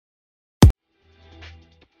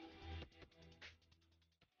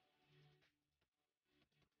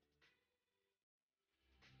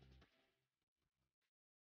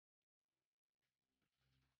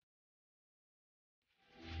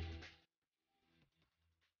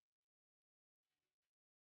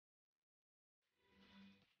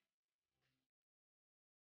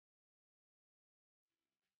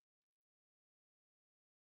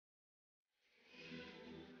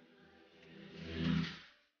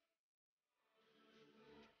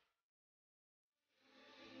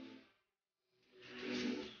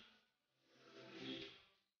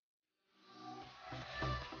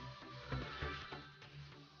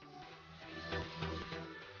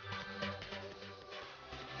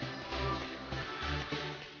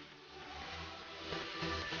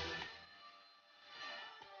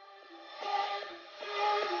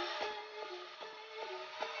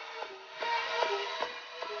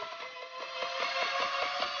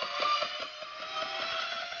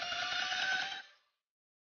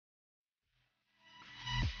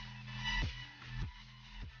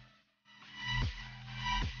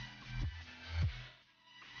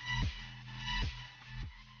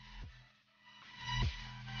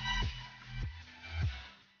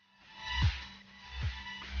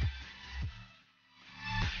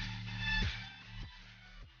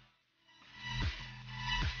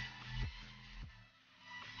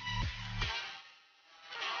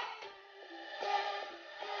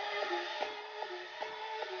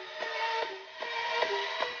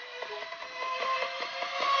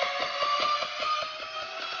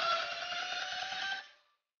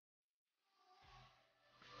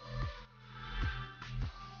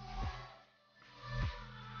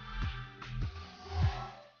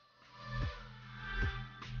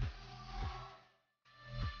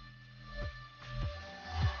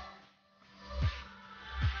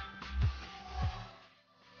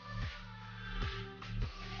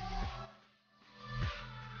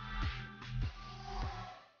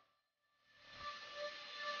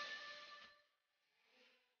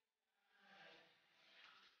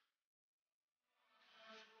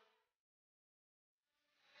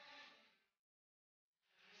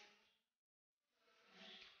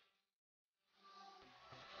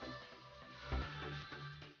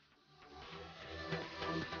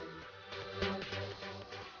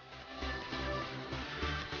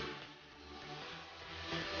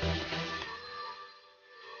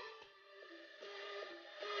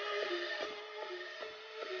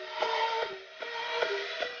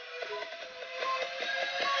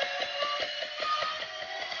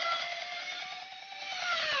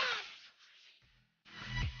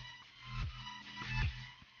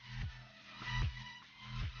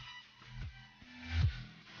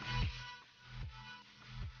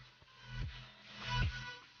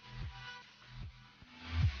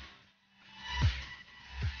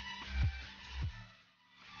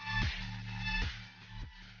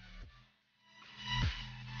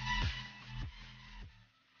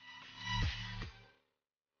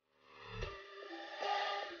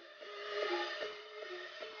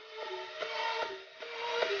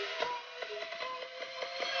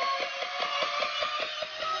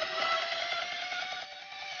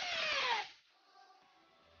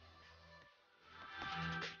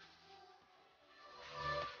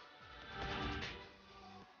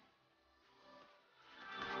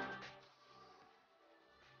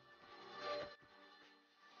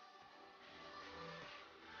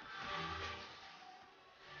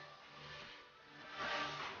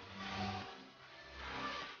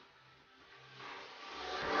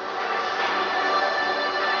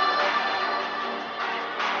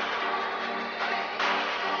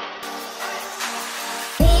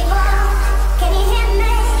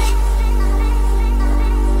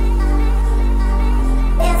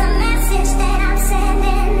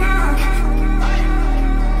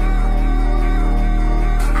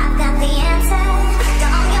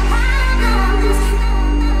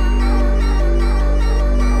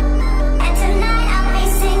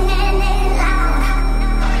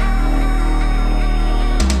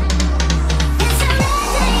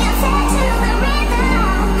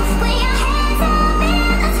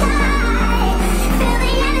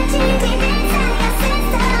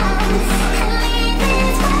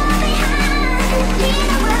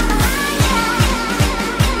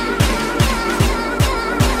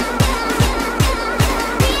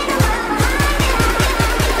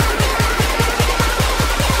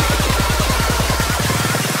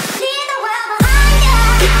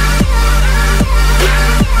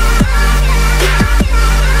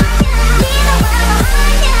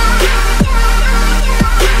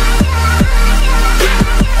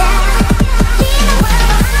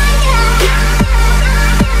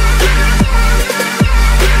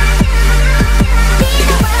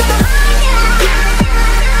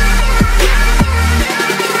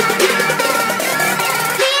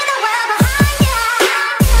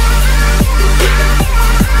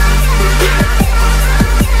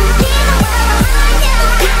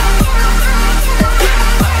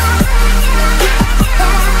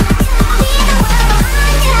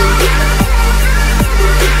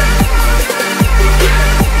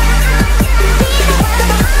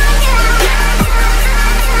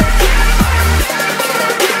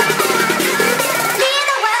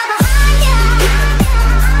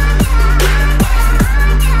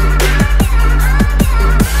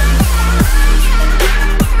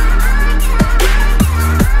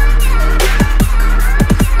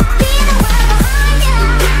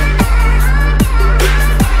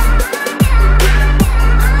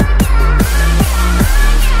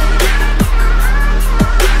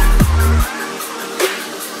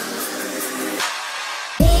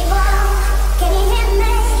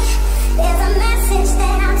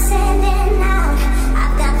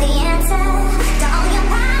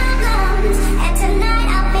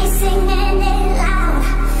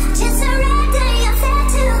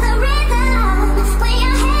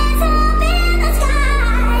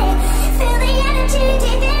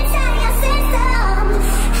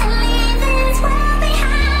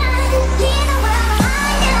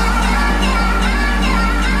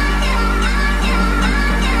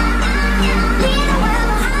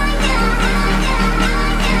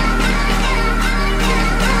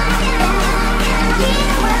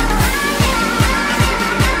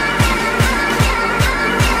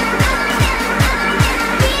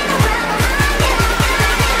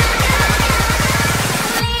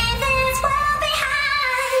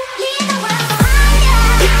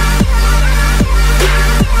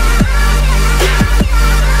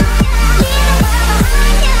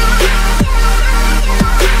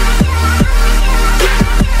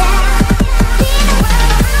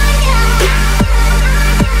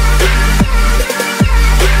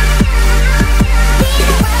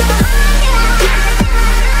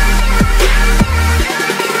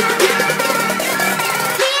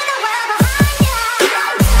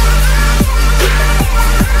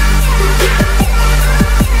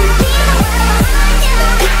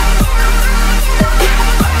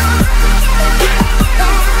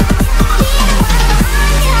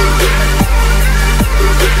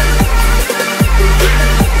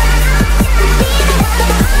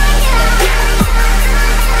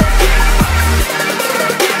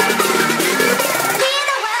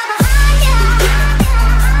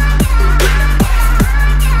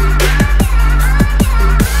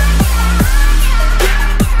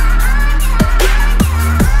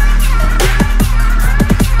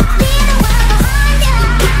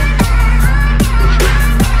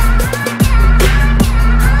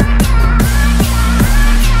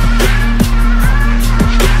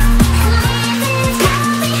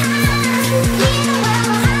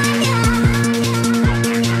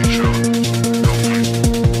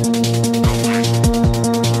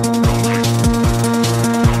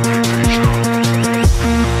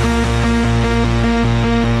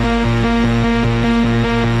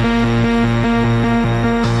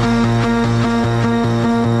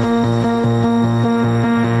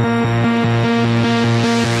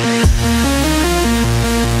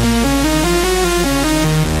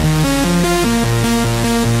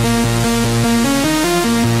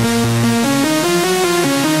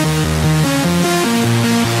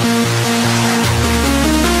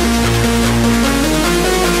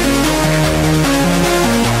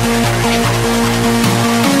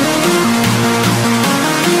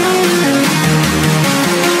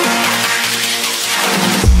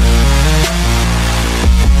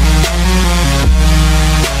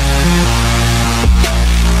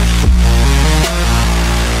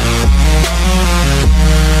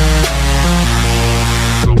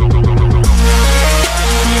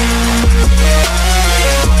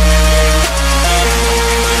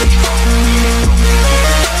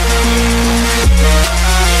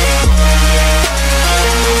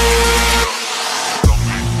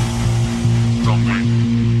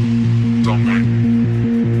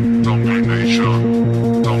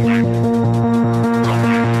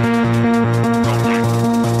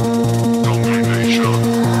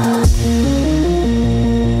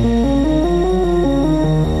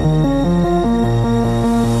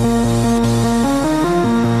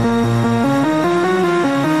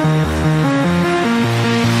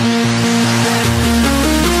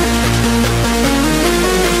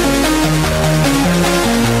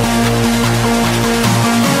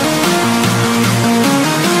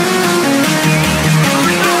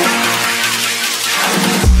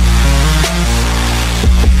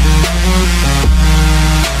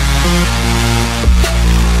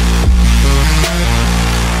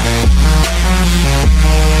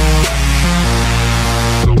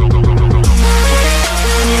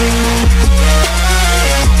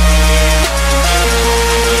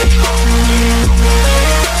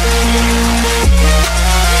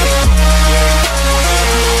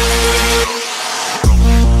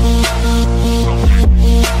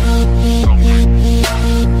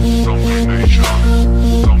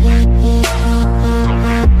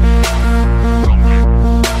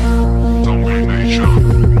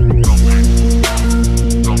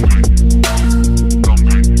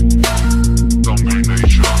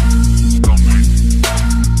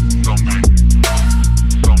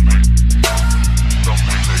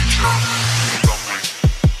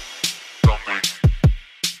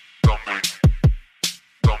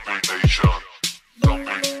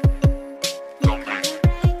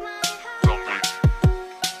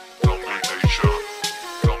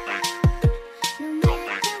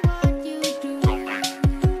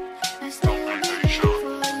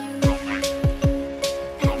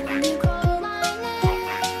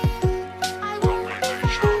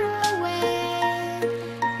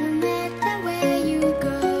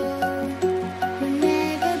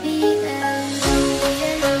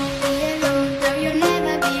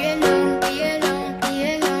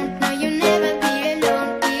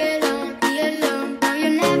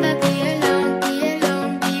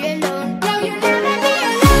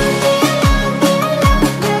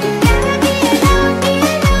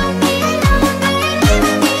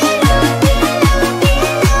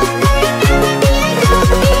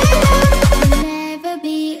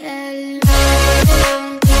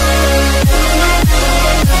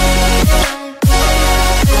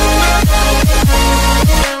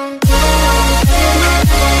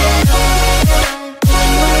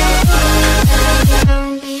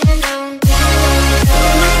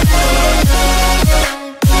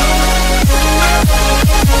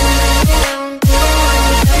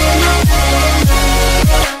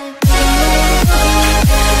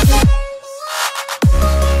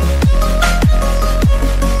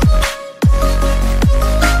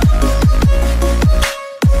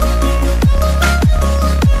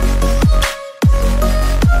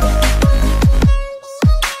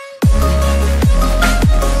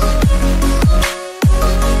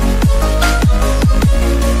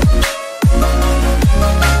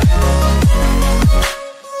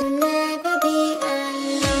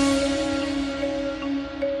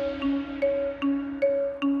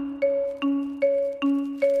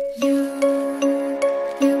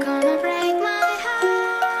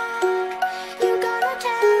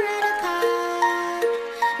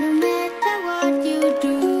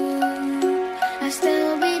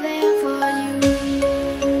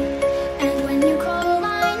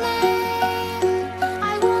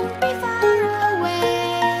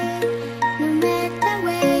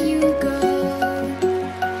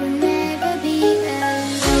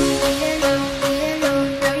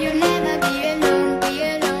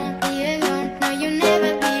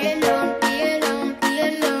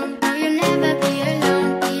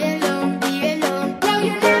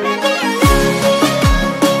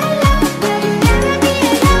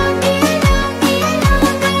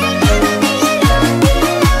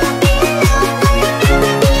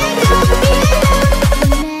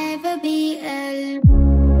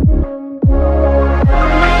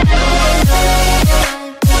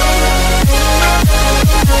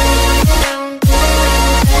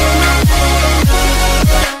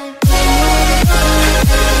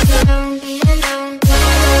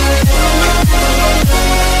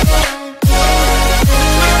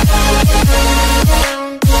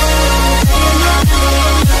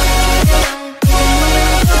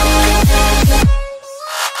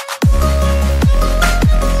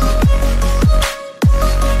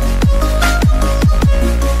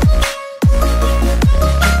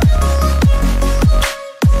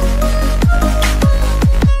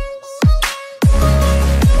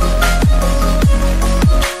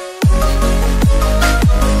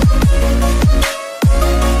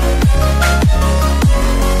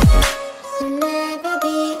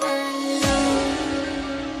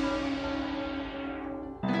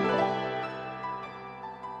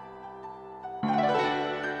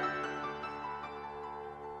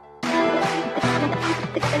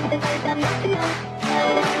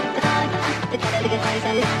We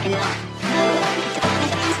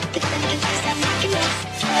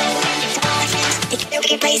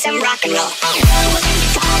can play some rock and roll. All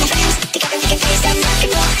my friends together, we can play some rock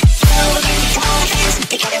and roll. All my friends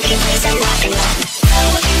together, we can play some rock and roll.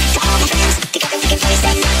 All my friends together, we can play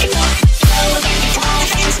some rock and roll. All my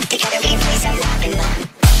friends together, we can play some rock and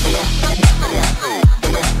roll.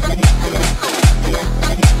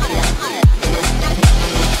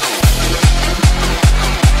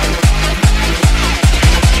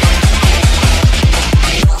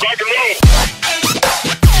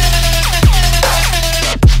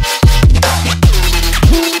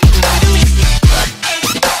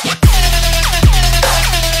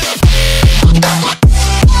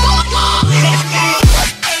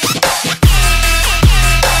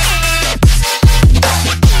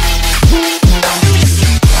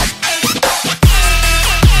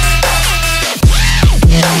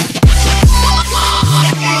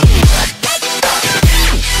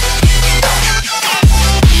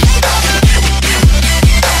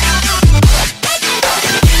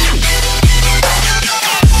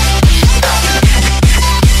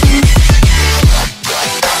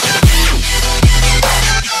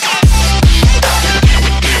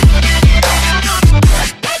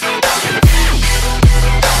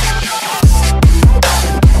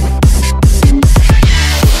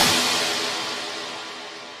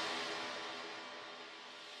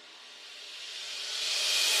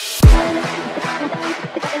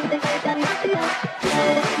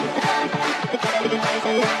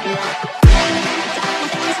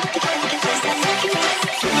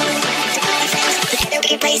 We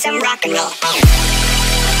can play some rock and roll.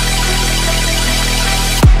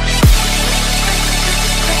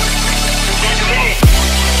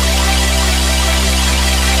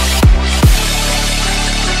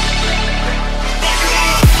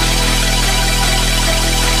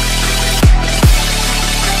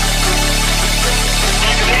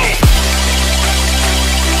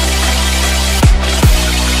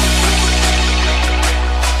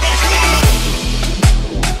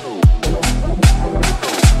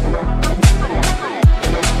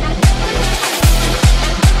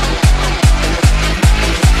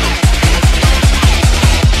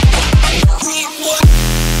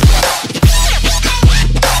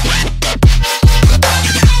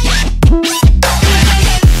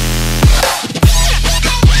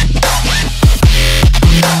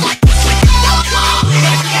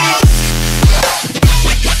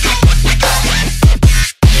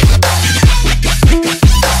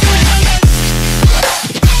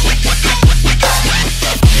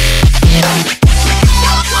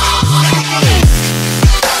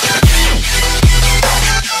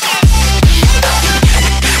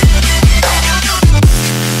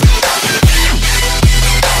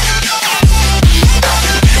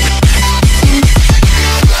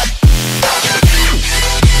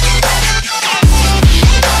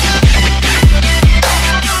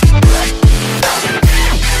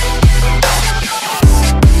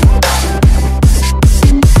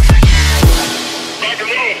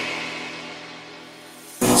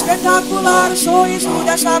 Espetacular o sorriso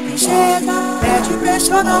dessa princesa, é de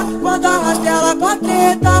impressionar quando arrasta ela com a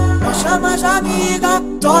treta. Não chama as amigas,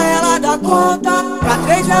 só ela dá conta. Pra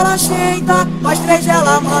 3 ela aceita, mas 3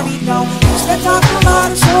 ela mama então.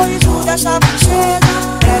 Espetacular o sorriso dessa princesa,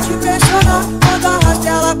 é de impressionar quando arrasta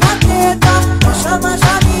ela com a treta. Não chama as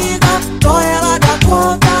amigas, só ela dá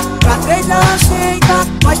conta. Pra 3 ela aceita,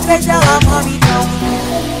 mas 3 ela mama então.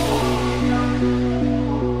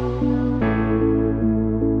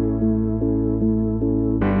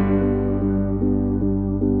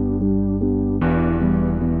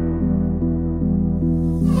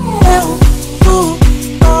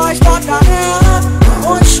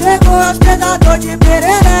 Chegou hospedador de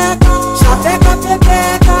perereca, sapeca,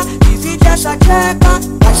 pepeca, divide essa tcheca.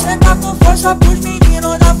 Vai chegar com força pros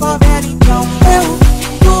meninos da favela então. Eu,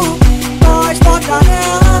 tu, nós, bota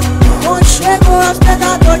nela. Onde chegou hospedador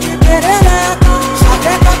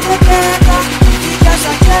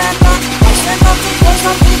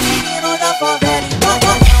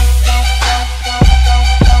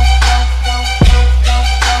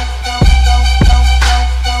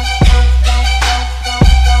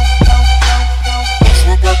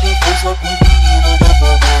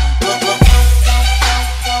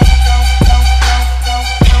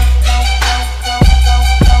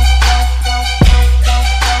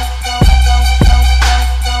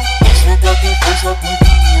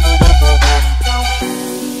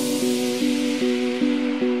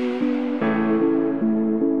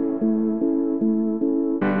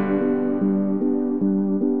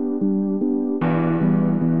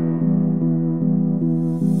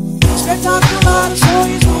espetacular o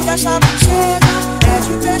sorriso dessa princesa. É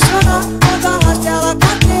de impressionar quando arrasta ela pra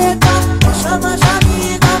treta. Não chama de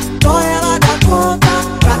amiga, só ela dá conta.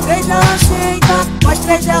 Pra 3 ela aceita, mas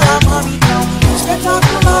 3 ela mama então.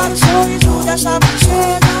 Espetacular o sorriso dessa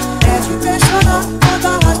princesa. É de impressionar quando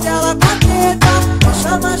arrasta ela pra treta. Não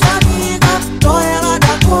chama de amiga, só ela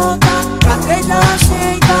dá conta. Pra 3 ela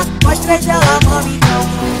aceita, mas 3 ela mama então.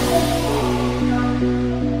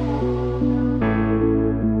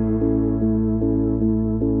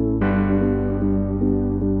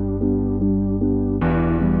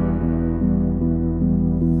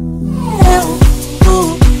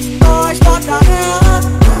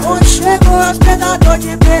 Chegou hospedador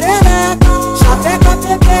de perereca, chapeca,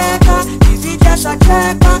 pepeca, divide essa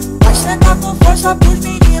tcheca. Vai sentar com força pros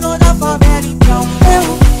meninos da favela então.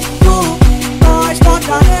 Nós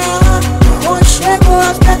toca nela. Onde chegou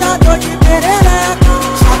hospedador de perereca,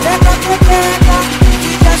 chapeca, pepeca,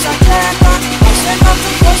 divide essa tcheca. Vai sentar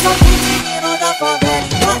com força pros meninos da favela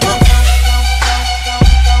então.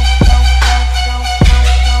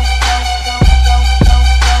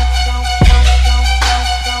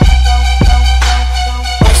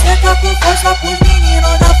 Força pros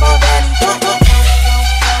meninos da favela então.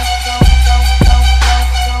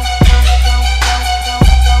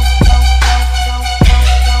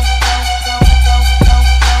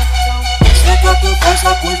 Chega com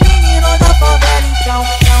força pros meninos da favela então.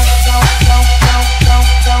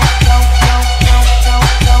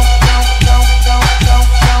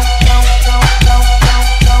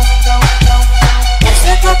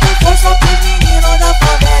 Chega com força pros meninos da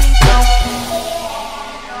favela então.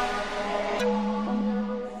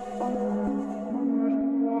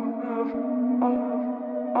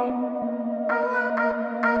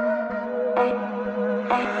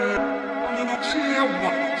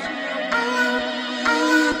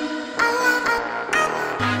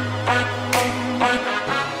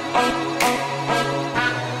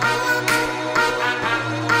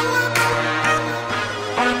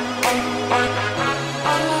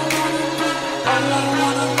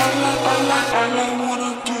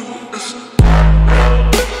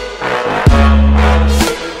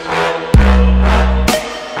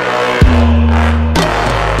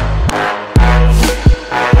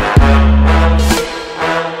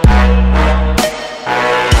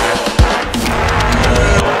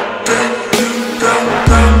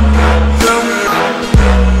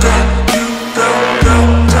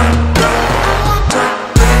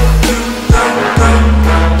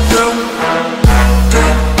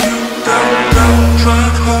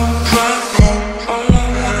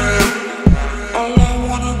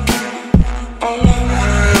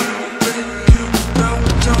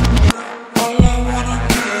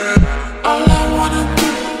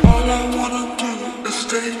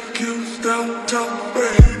 Down,